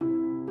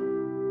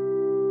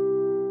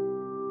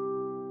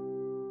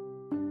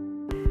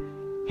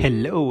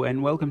Hello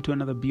and welcome to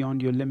another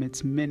Beyond Your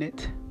Limits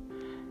Minute.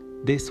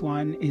 This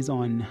one is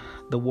on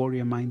the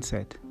warrior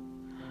mindset.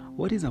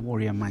 What is a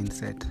warrior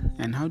mindset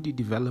and how do you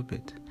develop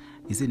it?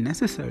 Is it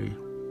necessary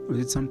or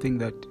is it something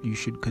that you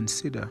should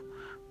consider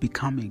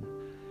becoming?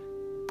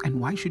 And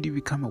why should you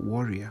become a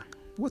warrior?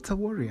 What's a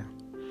warrior?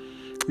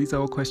 These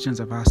are all questions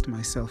I've asked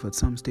myself at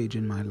some stage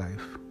in my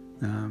life,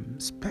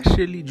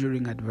 especially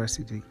during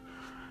adversity,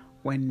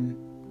 when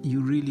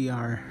you really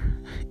are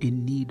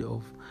in need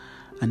of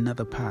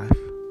another path.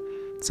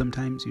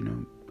 Sometimes,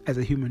 as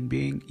a human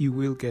being, you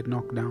will get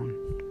knocked down.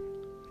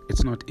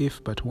 It's not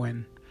if, but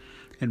when.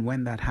 And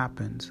when that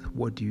happens,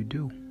 what do?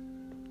 Do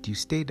you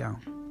stay down?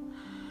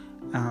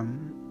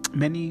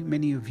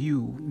 Many of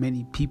you,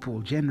 many people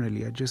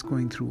generally are just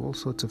going through all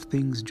sorts of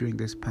things during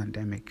this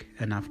pandemic.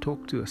 And I've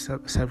talked to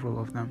several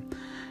of them.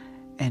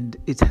 And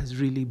it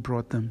has really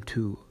brought them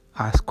to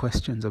ask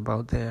questions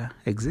about their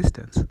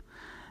existence.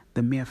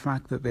 The mere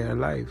fact that they're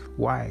alive.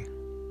 Why?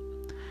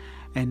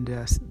 And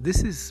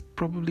this is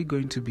probably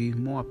going to be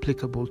more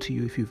applicable to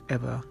you if you've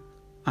ever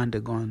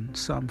undergone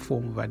some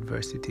form of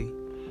adversity.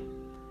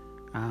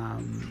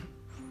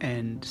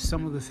 And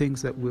some of the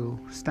things that will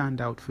stand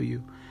out for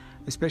you,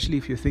 especially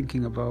if you're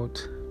thinking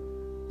about,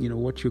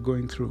 what you're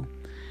going through.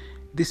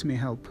 This may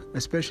help,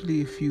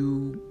 especially if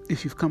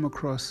you've come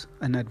across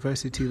an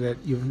adversity that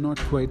you've not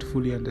quite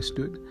fully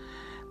understood.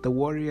 The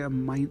warrior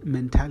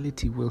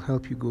mentality will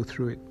help you go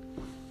through it.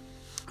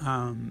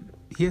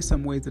 Here's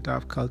some ways that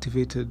I've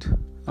cultivated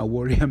a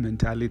warrior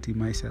mentality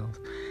myself.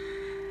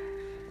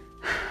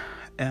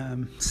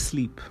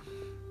 Sleep.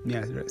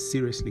 Yeah,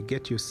 seriously,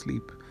 get your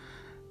sleep.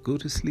 Go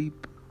to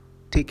sleep.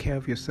 Take care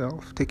of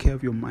yourself. Take care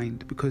of your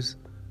mind, because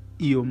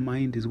your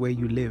mind is where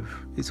you live.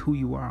 It's who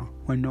you are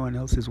when no one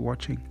else is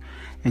watching,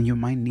 and your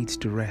mind needs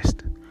to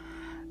rest.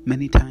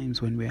 Many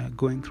times when we are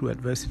going through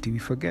adversity, we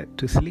forget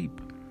to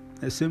sleep.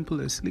 As simple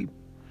as sleep.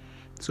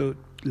 So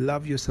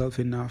love yourself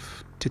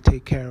enough to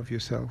take care of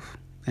yourself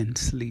and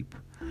sleep.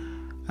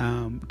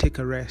 Take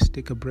a rest,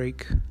 take a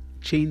break,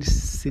 change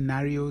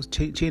scenarios,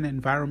 change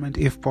environment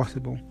if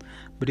possible.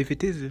 But if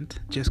it isn't,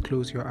 just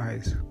close your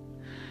eyes.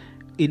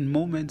 In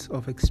moments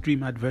of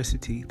extreme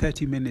adversity,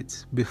 30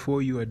 minutes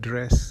before you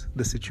address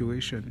the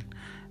situation,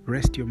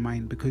 rest your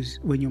mind, because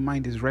when your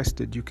mind is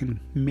rested, you can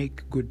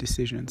make good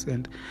decisions.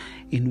 And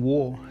in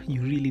war,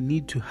 you really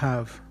need to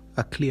have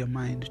a clear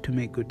mind to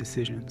make good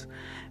decisions.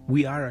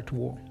 We are at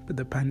war, but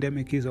the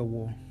pandemic is a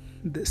war.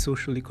 The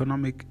social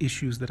economic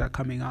issues that are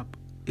coming up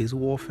is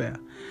warfare.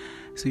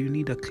 So you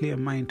need a clear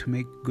mind to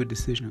make good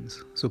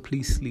decisions. So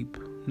please sleep,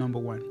 number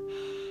one.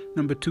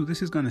 Number two,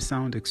 this is going to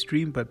sound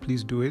extreme, but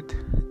please do it.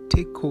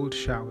 Take cold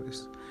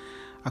showers.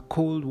 A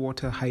cold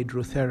water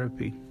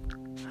hydrotherapy.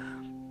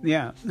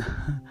 Yeah,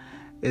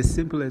 as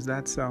simple as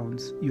that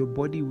sounds, your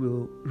body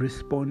will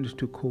respond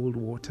to cold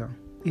water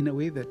in a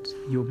way that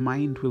your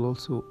mind will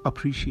also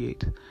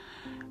appreciate.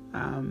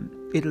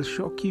 It'll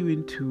shock you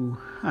into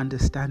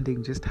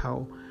understanding just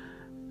how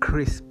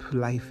crisp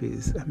life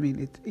is. I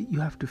mean, you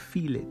have to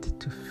feel it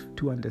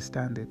to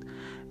understand it.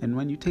 And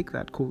when you take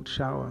that cold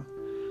shower,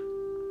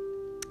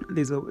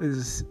 there's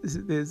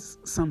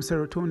some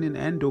serotonin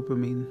and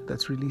dopamine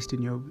that's released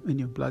in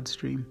your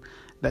bloodstream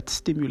that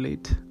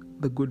stimulate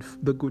the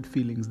good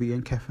feelings, the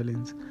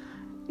enkephalins,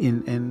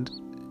 and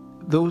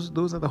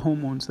those are the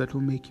hormones that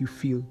will make you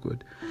feel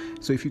good.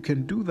 So if you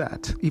can do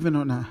that, even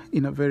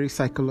in a very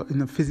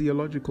in a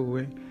physiological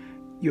way,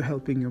 you're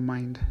helping your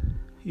mind.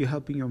 You're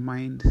helping your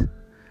mind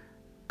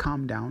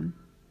calm down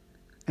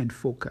and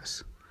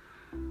focus.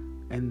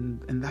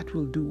 And that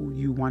will do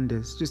you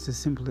wonders, just as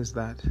simple as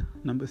that.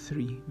 Number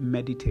three,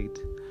 meditate.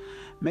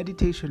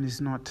 Meditation is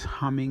not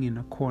humming in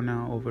a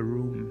corner of a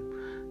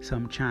room,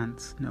 some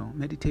chants. No,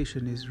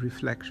 meditation is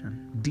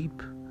reflection,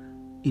 deep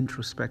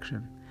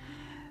introspection.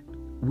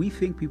 We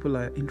think people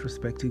are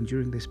introspecting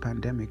during this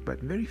pandemic,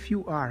 but very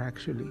few are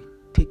actually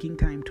taking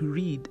time to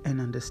read and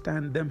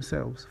understand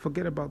themselves.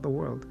 Forget about the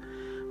world.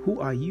 Who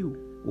are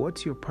you?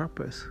 What's your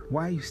purpose?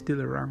 Why are you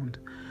still around?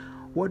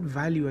 What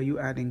value are you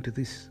adding to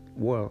this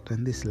world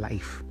and this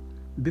life?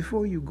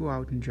 Before you go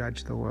out and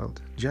judge the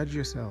world, judge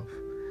yourself.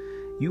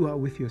 You are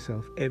with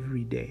yourself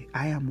every day.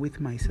 I am with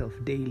myself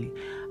daily.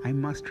 I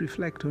must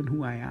reflect on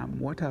who I am,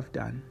 what I've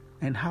done,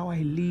 and how I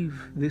leave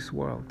this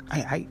world.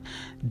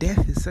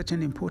 Death is such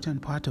an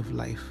important part of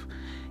life,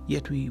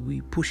 yet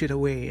we push it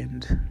away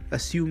and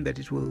assume that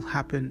it will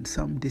happen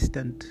some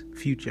distant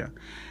future.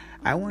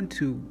 I want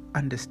to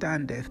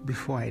understand death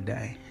before I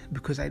die,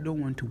 because I don't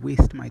want to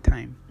waste my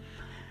time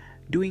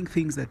doing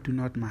things that do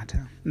not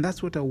matter. And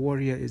that's what a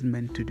warrior is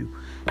meant to do.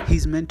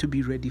 He's meant to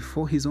be ready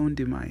for his own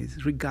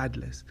demise,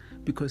 regardless,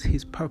 because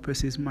his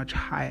purpose is much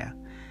higher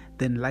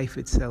than life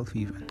itself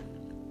even.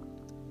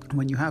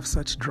 When you have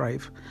such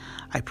drive,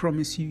 I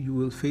promise you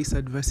will face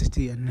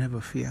adversity and never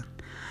fear,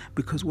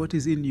 because what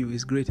is in you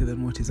is greater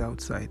than what is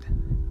outside.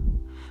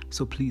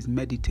 So please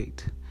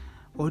meditate,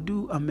 or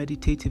do a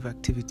meditative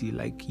activity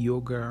like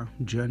yoga,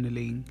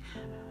 journaling,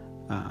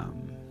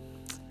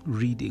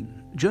 reading.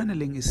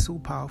 Journaling is so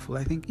powerful.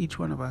 I think each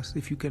one of us,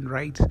 if you can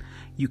write,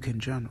 you can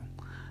journal.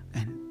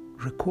 and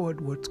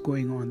record what's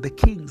going on. The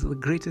kings, the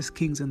greatest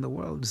kings in the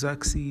world,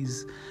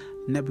 Xerxes,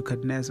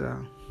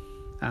 Nebuchadnezzar,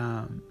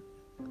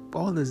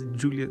 all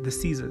the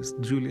Caesars,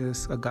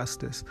 Julius,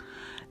 Augustus,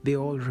 they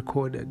all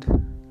recorded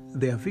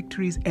their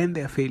victories and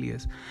their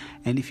failures.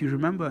 And if you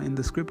remember in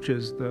the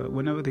scriptures,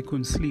 whenever they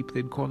couldn't sleep,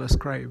 they'd call a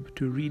scribe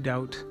to read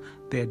out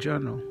their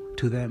journal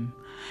to them.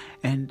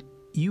 And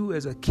you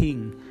as a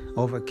king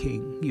of a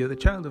king, you're the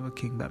child of a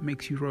king, that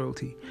makes you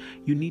royalty.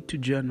 You need to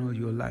journal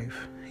your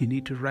life. You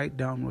need to write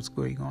down what's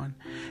going on,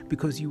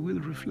 because you will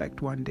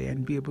reflect one day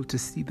and be able to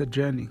see the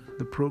journey,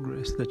 the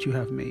progress that you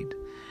have made,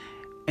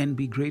 and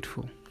be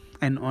grateful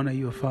and honor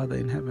your Father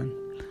in heaven.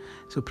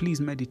 So please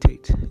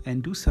meditate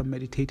and do some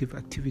meditative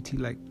activity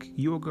like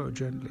yoga or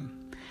journaling.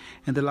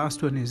 And the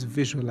last one is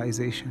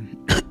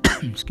visualization.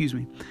 Excuse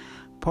me.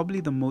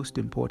 Probably the most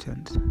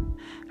important.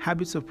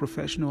 Habits of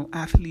professional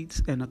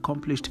athletes and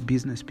accomplished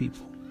business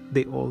people,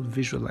 they all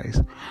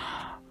visualize.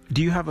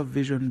 Do you have a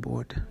vision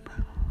board?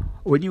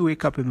 When you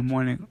wake up in the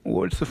morning,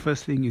 what's the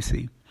first thing you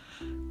see?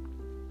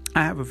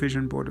 I have a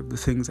vision board of the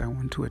things I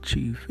want to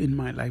achieve in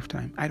my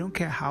lifetime. I don't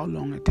care how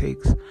long it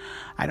takes.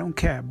 I don't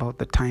care about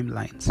the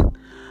timelines.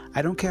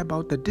 I don't care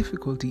about the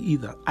difficulty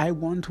either. I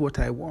want what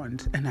I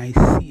want, and I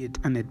see it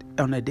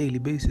on a daily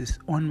basis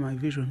on my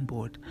vision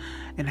board.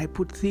 And I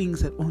put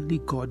things that only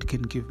God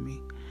can give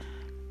me.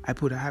 I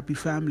put a happy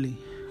family.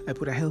 I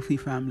put a healthy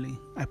family.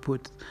 I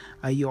put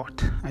a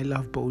yacht. I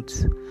love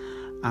boats.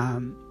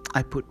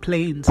 I put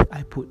planes.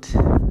 I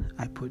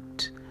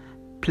put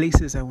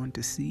places I want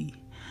to see.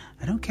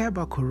 I don't care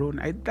about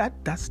Corona.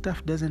 That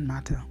stuff doesn't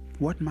matter.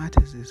 What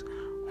matters is,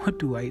 what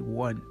do I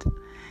want?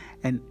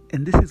 And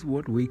this is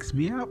what wakes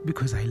me up,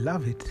 because I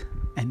love it.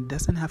 And it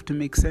doesn't have to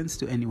make sense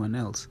to anyone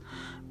else,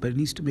 but it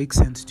needs to make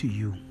sense to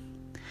you.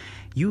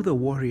 You, the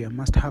warrior,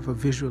 must have a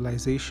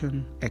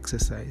visualization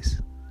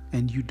exercise,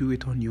 and you do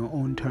it on your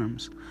own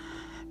terms.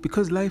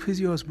 Because life is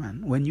yours,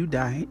 man. When you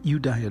die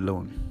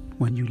alone.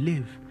 When you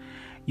live,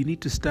 you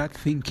need to start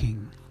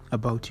thinking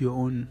about your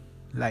own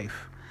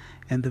life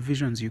and the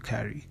visions you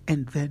carry,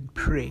 and then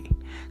pray.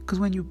 Because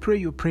when you pray,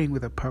 you're praying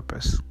with a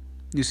purpose.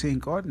 You're saying,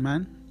 God,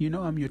 man, you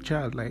know I'm your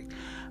child,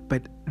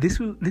 but this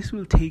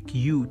will take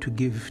you to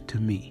give to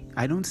me.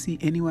 I don't see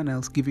anyone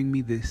else giving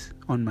me this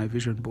on my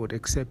vision board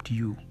except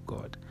you,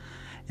 God.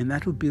 And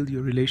that will build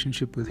your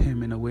relationship with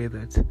Him in a way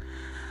that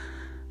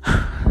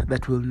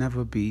will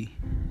never be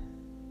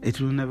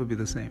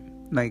the same.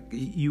 Like,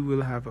 you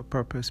will have a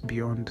purpose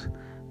beyond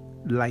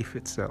life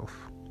itself.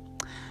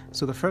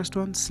 So the first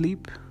one,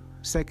 sleep.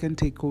 Second,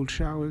 take cold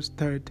showers.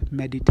 Third,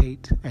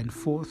 meditate. And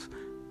fourth,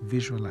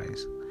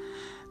 visualize.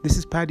 This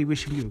is Paddy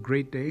wishing you a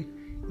great day.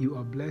 You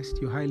are blessed.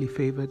 You're highly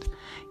favored.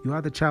 You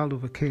are the child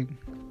of a king.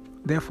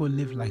 Therefore,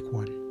 live like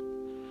one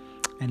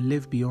and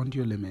live beyond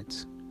your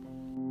limits.